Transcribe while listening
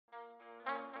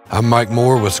I'm Mike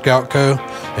Moore with Scoutco,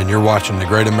 and you're watching the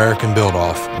Great American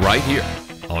Buildoff. Right here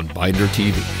on Binder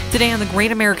TV. Today on the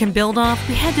Great American Buildoff,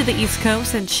 we head to the East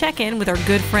Coast and check in with our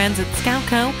good friends at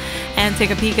Scoutco and take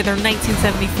a peek at their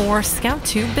 1974 Scout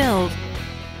 2 build.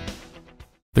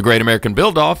 The Great American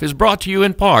Buildoff is brought to you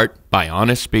in part by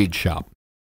Honest Speed Shop.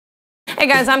 Hey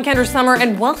guys, I'm Kendra Summer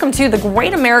and welcome to the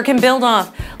Great American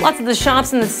Buildoff. Lots of the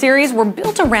shops in the series were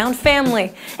built around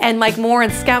family, and Mike Moore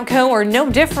and Scoutco are no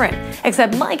different,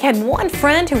 except Mike had one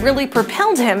friend who really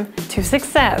propelled him to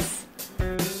success.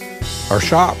 Our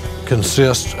shop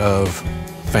consists of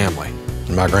family.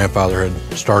 My grandfather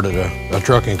had started a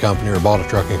trucking company, or bought a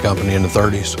trucking company in the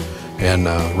 30s, and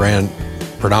ran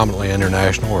predominantly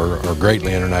international or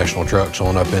greatly international trucks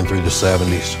on up in through the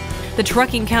 70s. The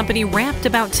trucking company wrapped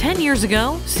about 10 years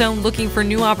ago, so looking for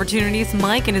new opportunities,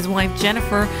 Mike and his wife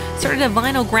Jennifer started a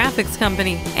vinyl graphics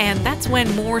company, and that's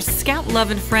when Moore's Scout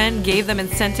loving friend gave them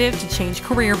incentive to change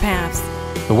career paths.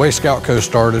 The way Scoutco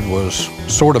started was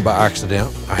sort of by accident.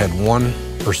 I had one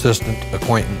persistent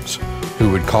acquaintance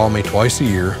who would call me twice a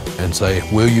year and say,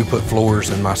 "Will you put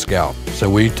floors in my Scout?" So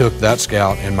we took that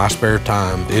Scout in my spare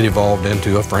time. It evolved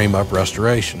into a frame-up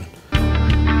restoration.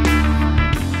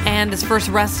 And his first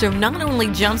resto not only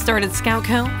jump-started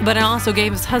Scoutco, but it also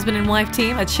gave his husband and wife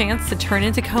team a chance to turn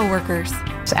into co-workers.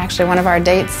 It's actually one of our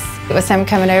dates. It was him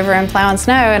coming over and plowing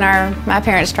snow in my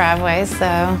parents' driveway,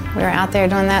 so we were out there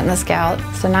doing that in the Scout.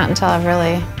 So not until I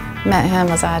really met him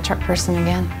was I a truck person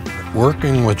again.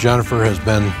 Working with Jennifer has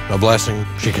been a blessing.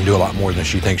 She can do a lot more than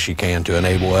she thinks she can to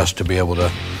enable us to be able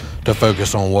to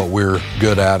focus on what we're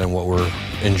good at and what we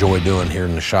enjoy doing here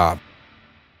in the shop.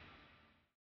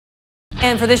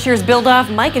 And for this year's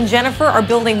Build-Off, Mike and Jennifer are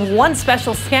building one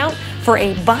special Scout for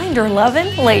a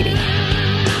binder-loving lady.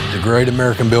 The Great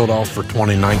American Buildoff for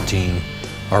 2019,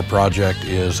 our project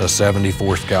is a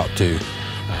 74 Scout 2.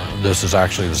 This is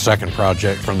actually the second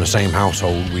project from the same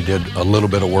household. We did a little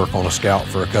bit of work on a Scout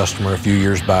for a customer a few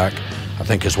years back. I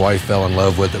think his wife fell in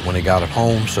love with it when he got it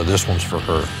home, so this one's for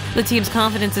her. The team's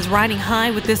confidence is riding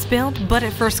high with this build, but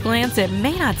at first glance, it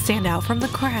may not stand out from the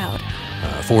crowd.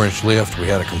 4-inch lift. We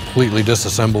had a completely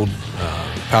disassembled,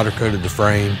 powder-coated the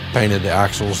frame, painted the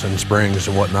axles and springs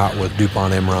and whatnot with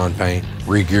DuPont Emeron paint,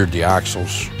 re-geared the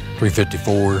axles,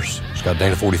 354s. It's got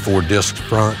Dana 44 discs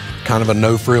front. Kind of a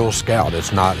no-frills Scout.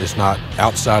 It's not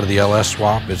outside of the LS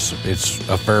swap. It's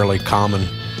a fairly common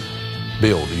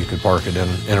build. You could park it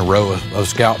in a row of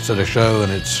Scouts at a show,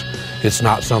 and it's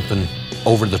not something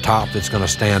over the top that's going to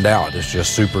stand out. It's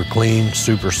just super clean,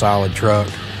 super solid truck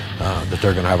that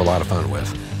they're going to have a lot of fun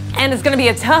with. And it's going to be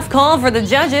a tough call for the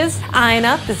judges, eyeing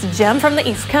up this gem from the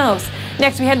East Coast.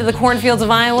 Next, we head to the cornfields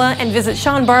of Iowa and visit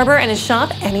Sean Barber and his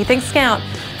shop, Anything Scout.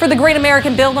 For the Great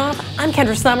American Buildoff, I'm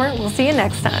Kendra Summer. We'll see you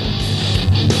next time.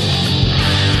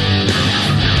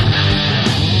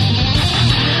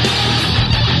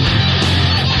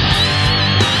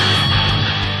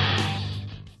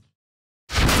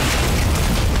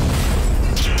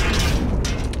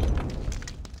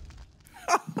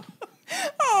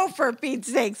 Oh, for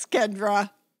Pete's sakes, Kendra.